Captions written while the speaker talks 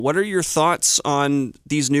What are your thoughts on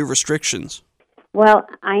these new restrictions? Well,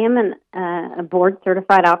 I am a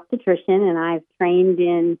board-certified obstetrician, and I've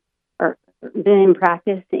trained or been in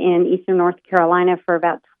practice in Eastern North Carolina for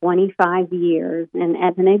about 25 years. And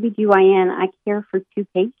as an OB-GYN, I care for two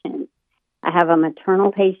patients. I have a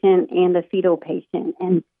maternal patient and a fetal patient,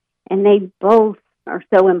 and they both are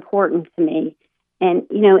so important to me. And,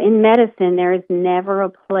 in medicine, there is never a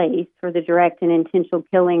place for the direct and intentional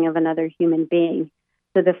killing of another human being.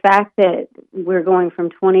 So the fact that we're going from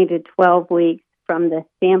 20 to 12 weeks from the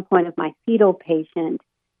standpoint of my fetal patient,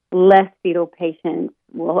 less fetal patients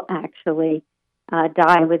will actually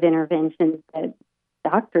die with interventions that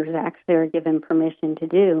doctors actually are given permission to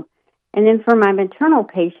do. And then for my maternal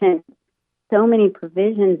patient, so many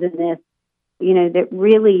provisions in this, that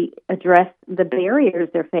really address the barriers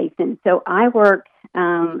they're facing. So I work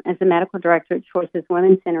as a medical director at Choices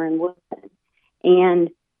Women's Center in Woodson, and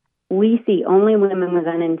we see only women with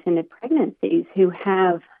unintended pregnancies who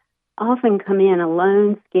have often come in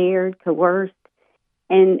alone, scared, coerced,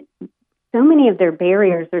 and so many of their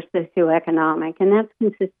barriers are socioeconomic, and that's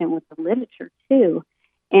consistent with the literature too.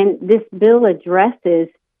 And this bill addresses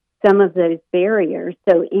some of those barriers,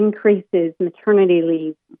 so increases maternity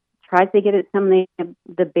leave, tries to get at some of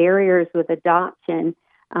the barriers with adoption,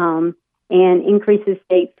 and increases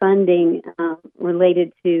state funding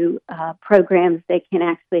related to programs that can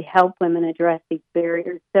actually help women address these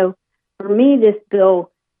barriers. So for me, this bill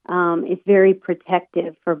is very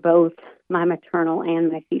protective for both my maternal and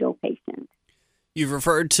my fetal patients. You've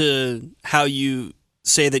referred to how you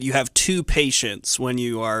say that you have two patients when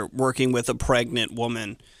you are working with a pregnant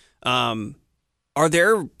woman. Are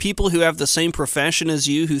there people who have the same profession as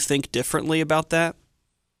you who think differently about that?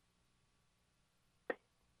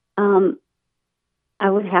 I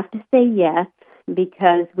would have to say yes,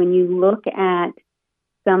 because when you look at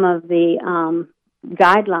some of the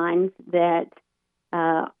guidelines that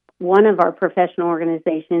one of our professional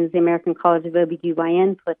organizations, the American College of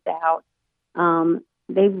OB-GYN, puts out,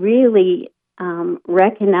 they really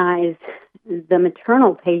recognize the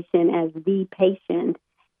maternal patient as the patient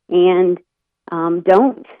and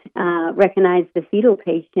don't recognize the fetal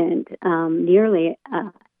patient nearly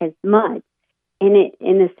as much. And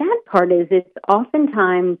the sad part is it's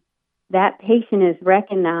oftentimes that patient is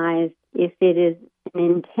recognized if it is an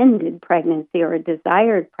intended pregnancy or a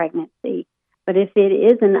desired pregnancy. But if it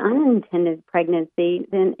is an unintended pregnancy,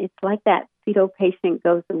 then it's like that fetal patient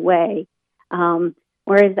goes away.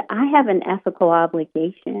 Whereas I have an ethical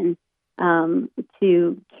obligation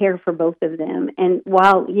to care for both of them. And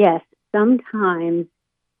while, yes, sometimes,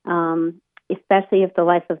 especially if the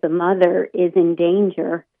life of the mother is in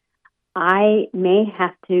danger, I may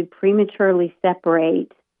have to prematurely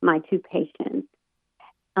separate my two patients.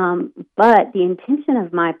 But the intention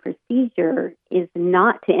of my procedure is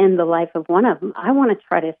not to end the life of one of them. I want to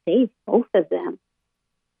try to save both of them.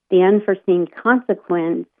 The unforeseen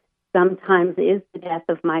consequence sometimes is the death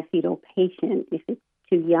of my fetal patient if it's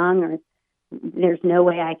too young or there's no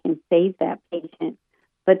way I can save that patient.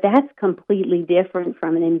 But that's completely different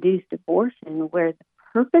from an induced abortion, where the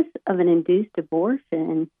purpose of an induced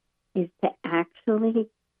abortion is to actually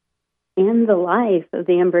end the life of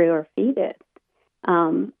the embryo or fetus.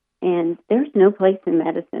 And there's no place in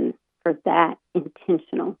medicine for that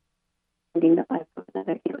intentional ending the life of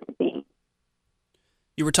another human being.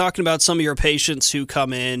 You were talking about some of your patients who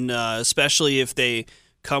come in, especially if they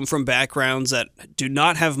come from backgrounds that do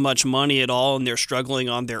not have much money at all and they're struggling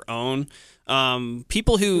on their own.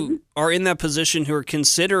 People who are in that position, who are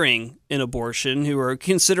considering an abortion, who are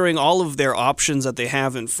considering all of their options that they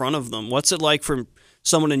have in front of them. What's it like from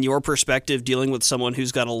someone in your perspective dealing with someone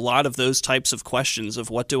who's got a lot of those types of questions of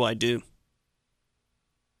what do I do?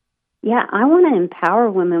 Yeah, I want to empower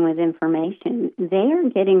women with information. They are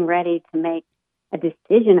getting ready to make a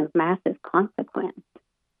decision of massive consequence.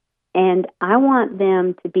 And I want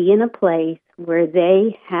them to be in a place where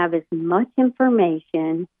they have as much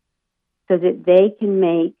information so that they can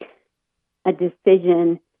make a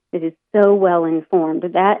decision that is so well informed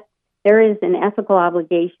that there is an ethical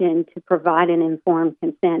obligation to provide an informed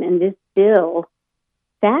consent. And this bill,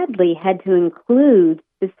 sadly, had to include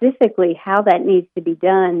specifically how that needs to be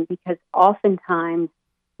done, because oftentimes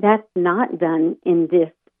that's not done in this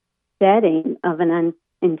setting of an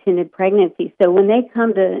unintended pregnancy. So when they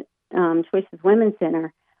come to Choices Women's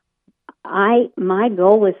Center, my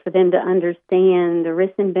goal is for them to understand the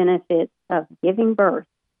risks and benefits of giving birth,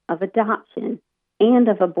 of adoption, and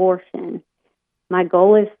of abortion. My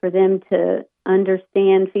goal is for them to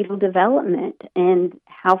understand fetal development and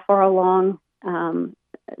how far along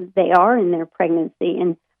they are in their pregnancy,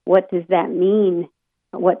 and what does that mean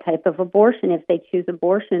what type of abortion. If they choose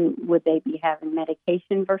abortion, would they be having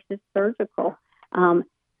medication versus surgical?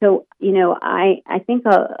 So, I think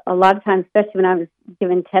a lot of times, especially when I was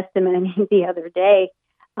giving testimony the other day,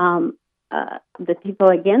 the people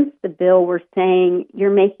against the bill were saying, you're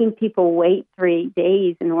making people wait 3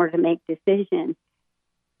 days in order to make decisions.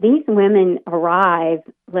 These women arrive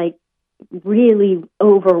like really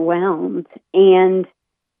overwhelmed, and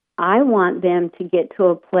I want them to get to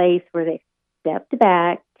a place where they stepped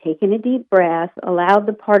back, taken a deep breath, allowed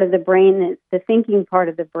the part of the brain that's the thinking part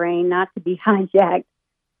of the brain not to be hijacked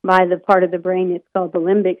by the part of the brain that's called the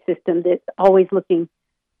limbic system that's always looking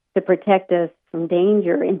to protect us from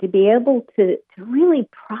danger, and to be able to really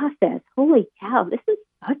process, holy cow, this is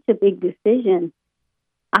such a big decision.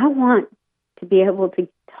 I want to be able to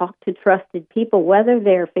talk to trusted people, whether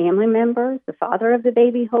they're family members, the father of the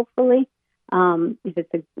baby, hopefully, if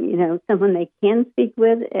it's someone they can speak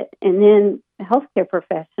with, and then healthcare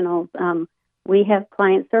professionals. We have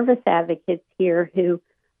client service advocates here who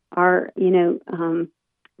are, can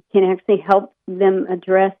actually help them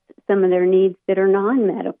address some of their needs that are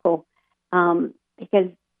non-medical, because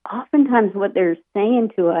oftentimes what they're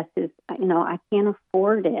saying to us is, I can't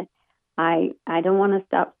afford it. I don't want to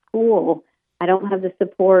stop school. I don't have the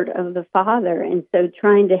support of the father. And so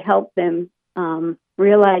trying to help them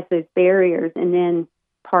realize those barriers and then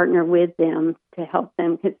partner with them to help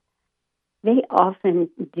them, because they often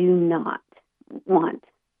do not want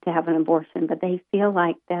to have an abortion, but they feel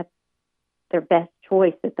like that's their best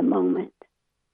choice at the moment.